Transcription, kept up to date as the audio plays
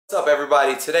What's up,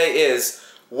 everybody? Today is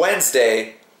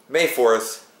Wednesday, May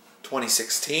 4th,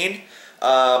 2016.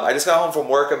 I just got home from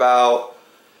work about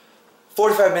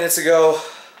 45 minutes ago.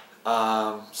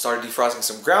 Started defrosting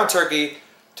some ground turkey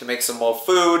to make some more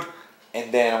food,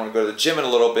 and then I'm gonna go to the gym in a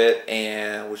little bit,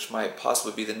 and which might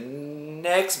possibly be the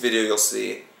next video you'll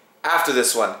see after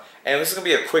this one. And this is gonna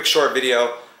be a quick, short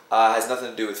video. Has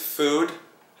nothing to do with food,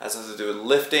 has nothing to do with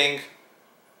lifting,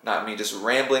 not me just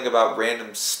rambling about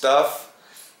random stuff.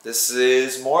 This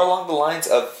is more along the lines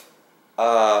of,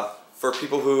 for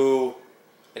people who,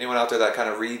 anyone out there that kind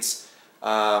of reads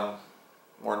more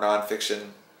nonfiction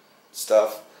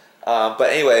stuff.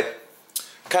 But anyway,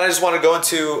 kind of just want to go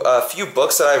into a few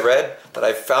books that I read that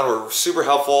I found were super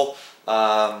helpful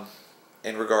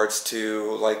in regards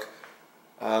to like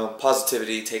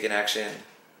positivity, taking action.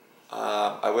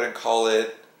 I wouldn't call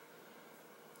it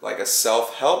like a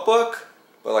self-help book,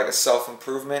 but like a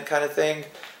self-improvement kind of thing.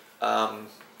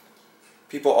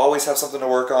 People always have something to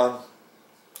work on.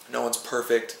 No one's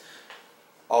perfect.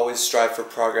 Always strive for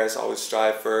progress. Always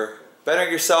strive for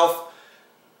bettering yourself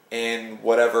in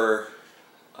whatever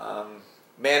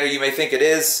manner you may think it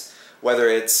is, whether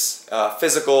it's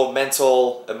physical,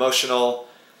 mental, emotional,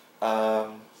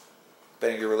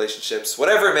 bettering your relationships,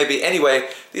 whatever it may be. Anyway,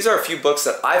 these are a few books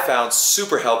that I found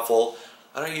super helpful.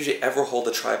 I don't usually ever hold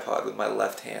a tripod with my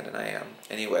left hand, and I am.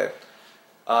 Anyway.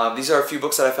 These are a few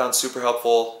books that I found super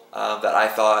helpful that I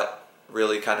thought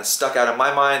really kind of stuck out in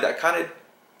my mind. That kind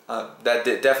of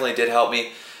definitely did help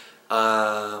me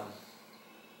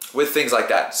with things like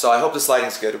that. So I hope this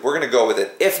lighting's good. We're gonna go with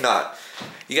it. If not,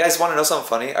 you guys want to know something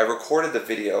funny? I recorded the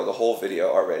video, the whole video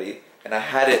already, and I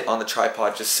had it on the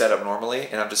tripod just set up normally,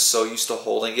 and I'm just so used to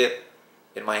holding it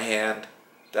in my hand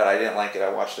that I didn't like it. I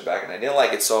watched it back and I didn't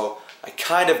like it, so I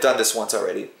kind of done this once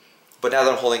already. But now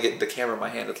that I'm holding it, the camera in my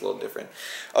hand, it's a little different.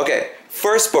 Okay,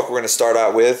 first book we're going to start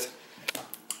out with,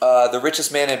 The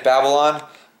Richest Man in Babylon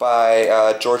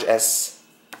by George S.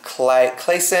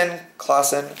 Clason.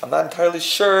 I'm not entirely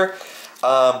sure.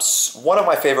 One of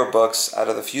my favorite books out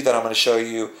of the few that I'm going to show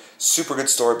you. Super good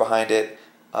story behind it.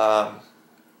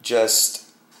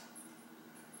 Just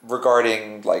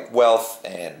regarding like wealth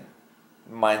and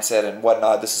mindset and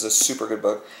whatnot. This is a super good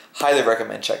book. Highly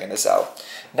recommend checking this out.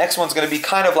 Next one's going to be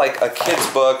kind of like a kid's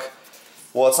book.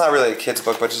 Well, it's not really a kid's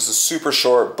book, but just a super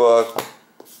short book.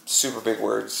 Super big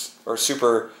words. Or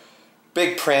super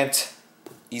big print.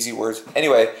 Easy words.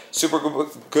 Anyway, super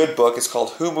good book. It's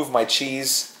called Who Moved My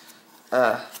Cheese?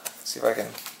 Let's see if I can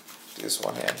do this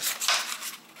one hand.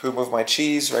 Who Moved My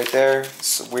Cheese? Right there.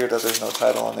 It's weird that there's no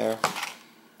title on there.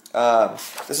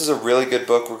 This is a really good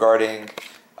book regarding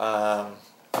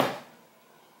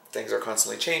things are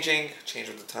constantly changing, change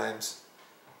with the times,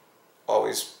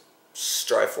 always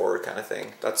strive forward kind of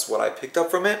thing. That's what I picked up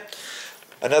from it.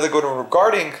 Another good one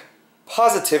regarding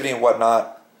positivity and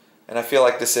whatnot, and I feel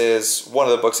like this is one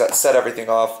of the books that set everything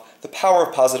off, The Power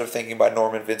of Positive Thinking by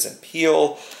Norman Vincent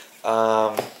Peale.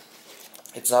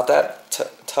 It's not that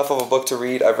tough of a book to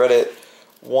read. I've read it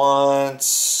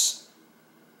once.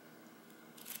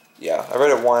 Yeah, I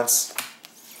read it once.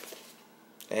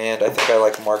 And I think I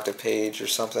like marked a page or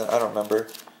something. I don't remember.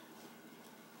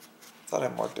 I thought I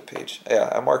marked a page. Yeah,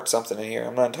 I marked something in here.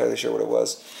 I'm not entirely sure what it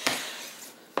was.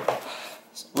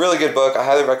 Really good book. I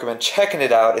highly recommend checking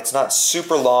it out. It's not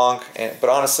super long, but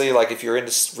honestly, like if you're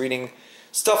into reading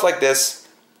stuff like this,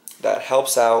 that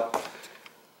helps out,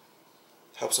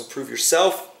 helps improve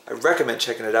yourself, I recommend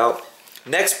checking it out.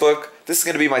 Next book. This is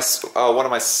going to be my one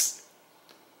of my,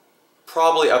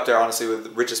 probably up there honestly with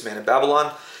The Richest Man in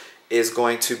Babylon, is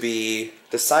going to be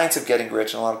The Science of Getting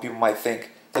Rich. And a lot of people might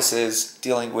think this is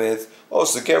dealing with, oh,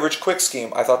 it's the get rich quick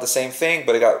scheme. I thought the same thing,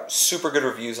 but it got super good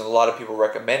reviews and a lot of people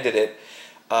recommended it.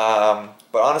 But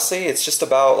honestly, it's just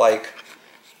about like,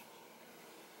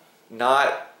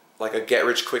 not like a get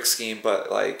rich quick scheme, but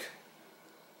like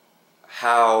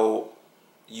how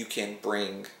you can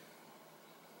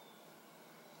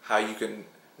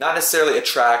not necessarily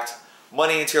attract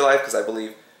money into your life, because I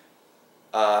believe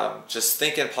just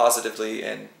thinking positively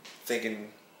and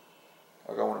thinking,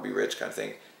 like, I want to be rich kind of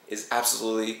thing is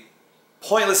absolutely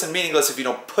pointless and meaningless if you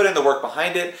don't put in the work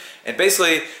behind it. And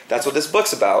basically, that's what this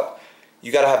book's about.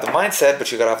 You got to have the mindset,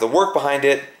 but you got to have the work behind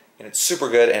it, and it's super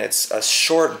good, and it's a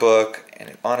short book,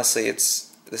 and honestly,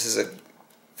 this is a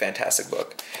fantastic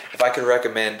book. If I could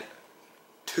recommend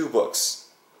 2 books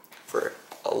for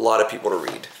a lot of people to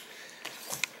read,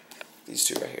 these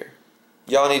 2 right here.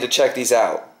 Y'all need to check these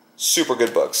out. Super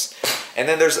good books. And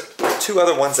then there's 2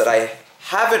 other ones that I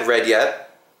haven't read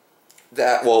yet.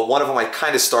 That, well, one of them I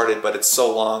kind of started, but it's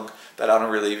so long that I don't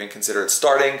really even consider it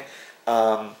starting.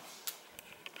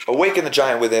 Awaken the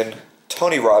Giant Within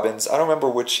Tony Robbins. I don't remember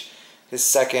which, his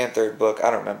second, third book, I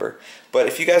don't remember. But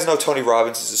if you guys know Tony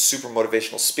Robbins, he's a super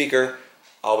motivational speaker.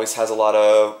 Always has a lot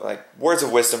of like words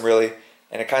of wisdom, really,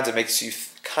 and it kind of makes you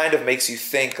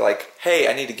think like, hey,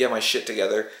 I need to get my shit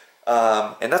together.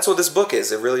 And that's what this book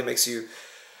is. It really makes you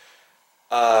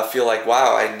feel like,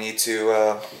 wow, I need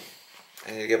to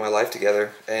get my life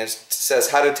together. And it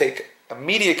says how to take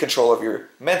immediate control of your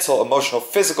mental, emotional,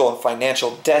 physical, and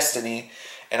financial destiny.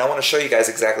 And I want to show you guys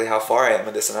exactly how far I am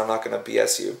in this, and I'm not going to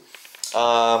BS you.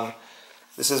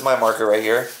 This is my marker right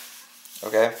here.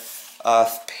 Okay.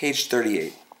 Page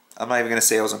 38. I'm not even going to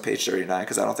say I was on page 39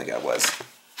 because I don't think I was.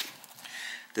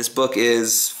 This book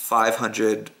is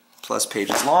 500 plus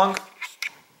pages long.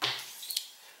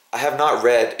 I have not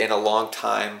read in a long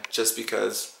time just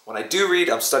because when I do read,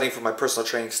 I'm studying for my personal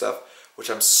training stuff, which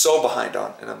I'm so behind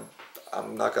on, and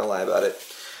I'm not going to lie about it.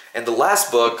 And the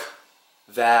last book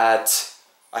that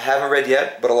I haven't read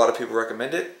yet, but a lot of people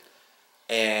recommend it,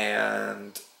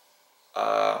 and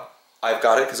I've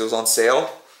got it because it was on sale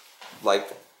like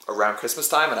around Christmas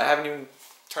time, and I haven't even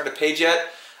turned a page yet.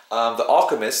 The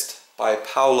Alchemist by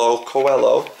Paulo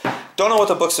Coelho. Don't know what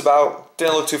the book's about,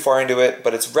 didn't look too far into it,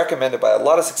 but it's recommended by a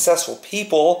lot of successful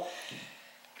people,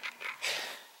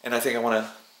 and I think I want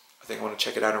to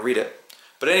check it out and read it.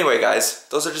 But anyway, guys,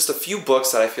 those are just a few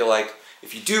books that I feel like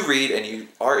if you do read and you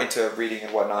are into reading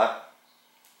and whatnot,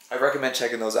 I recommend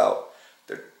checking those out.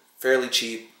 They're fairly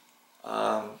cheap.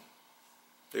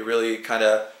 They really kind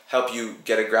of help you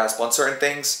get a grasp on certain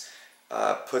things,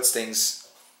 puts things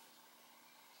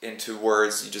into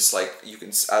words. You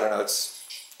can, I don't know,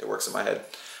 it works in my head.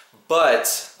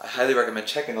 But I highly recommend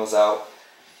checking those out.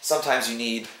 Sometimes you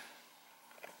need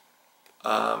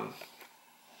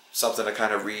something to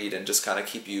kind of read and just kind of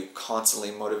keep you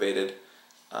constantly motivated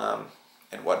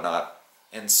and whatnot.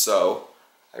 And so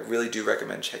I really do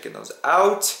recommend checking those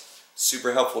out.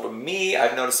 Super helpful to me.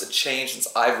 I've noticed a change since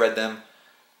I've read them,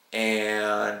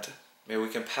 and maybe we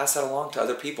can pass that along to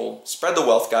other people. Spread the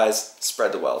wealth, guys.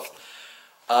 Spread the wealth.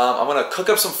 I'm going to cook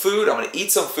up some food. I'm going to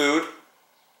eat some food.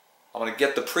 I'm going to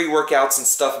get the pre-workouts and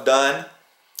stuff done,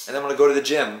 and then I'm going to go to the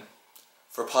gym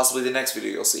for possibly the next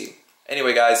video you'll see.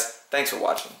 Anyway, guys, thanks for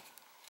watching.